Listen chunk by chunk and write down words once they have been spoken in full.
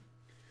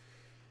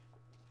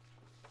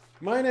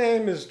My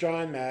name is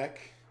John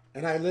Mack,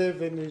 and I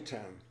live in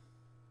Newtown.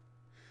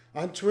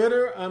 On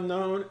Twitter, I'm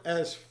known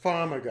as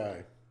Pharma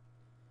Guy.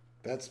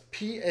 That's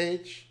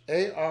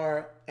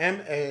Pharma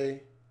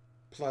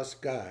plus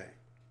Guy.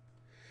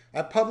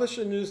 I publish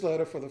a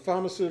newsletter for the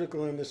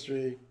pharmaceutical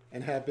industry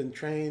and have been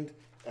trained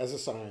as a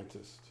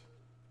scientist.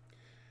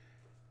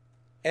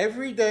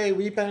 Every day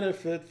we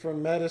benefit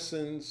from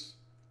medicines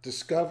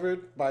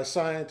discovered by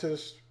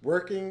scientists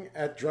working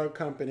at drug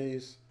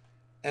companies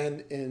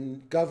and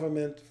in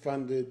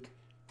government-funded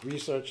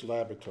research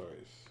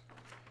laboratories.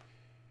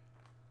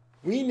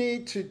 We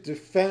need to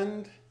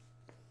defend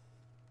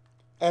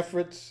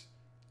efforts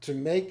to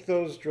make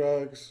those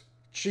drugs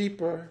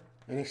cheaper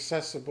and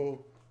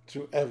accessible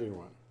to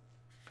everyone.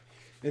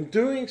 In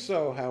doing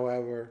so,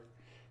 however,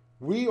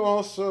 we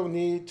also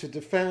need to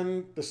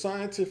defend the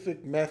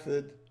scientific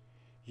method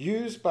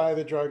used by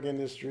the drug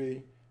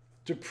industry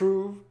to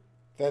prove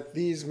that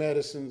these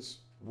medicines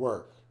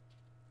work.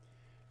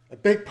 A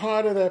big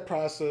part of that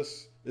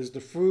process is the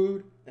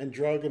Food and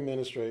Drug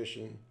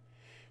Administration,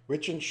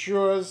 which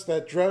ensures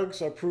that drugs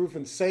are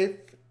proven safe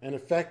and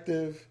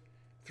effective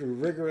through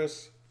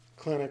rigorous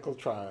clinical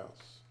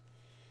trials.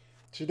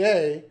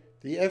 Today,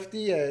 the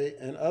FDA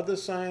and other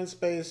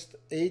science-based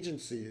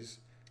agencies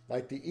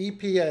like the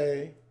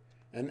EPA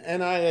and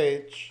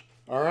NIH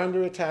are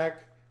under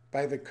attack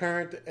by the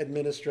current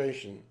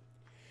administration,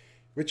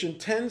 which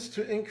intends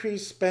to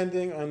increase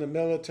spending on the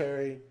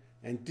military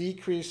and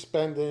decrease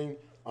spending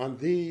on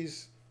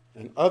these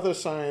and other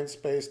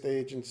science-based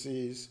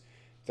agencies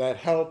that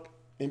help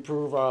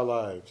improve our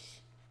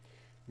lives.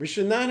 We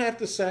should not have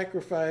to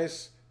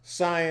sacrifice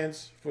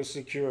science for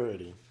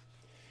security.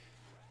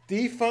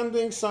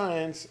 Defunding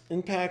science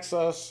impacts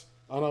us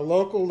on a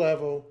local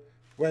level,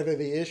 whether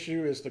the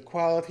issue is the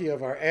quality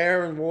of our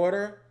air and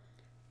water,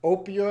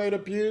 opioid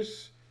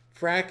abuse,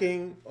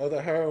 fracking, or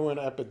the heroin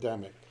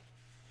epidemic.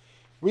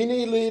 We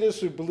need leaders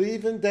who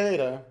believe in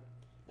data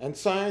and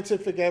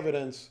scientific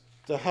evidence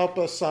to help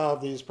us solve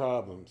these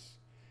problems.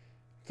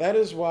 That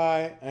is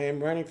why I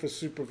am running for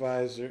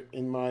supervisor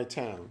in my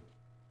town.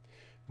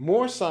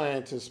 More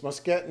scientists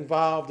must get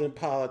involved in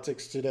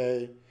politics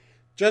today,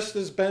 just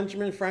as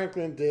Benjamin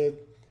Franklin did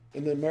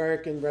in the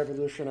American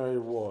Revolutionary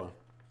War.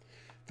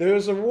 There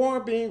is a war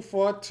being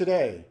fought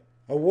today,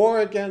 a war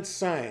against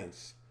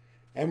science,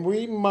 and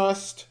we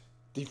must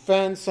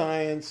defend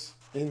science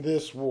in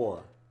this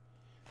war.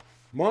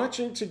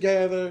 Marching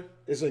together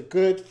is a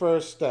good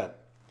first step,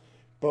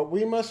 but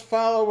we must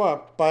follow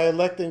up by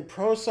electing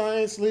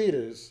pro-science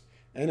leaders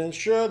and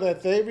ensure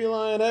that they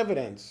rely on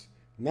evidence,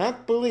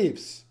 not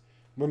beliefs,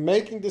 when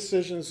making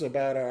decisions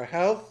about our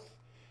health,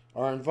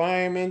 our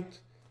environment,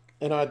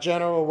 and our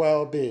general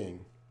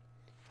well-being.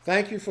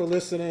 Thank you for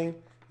listening,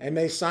 and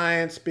may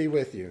science be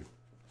with you.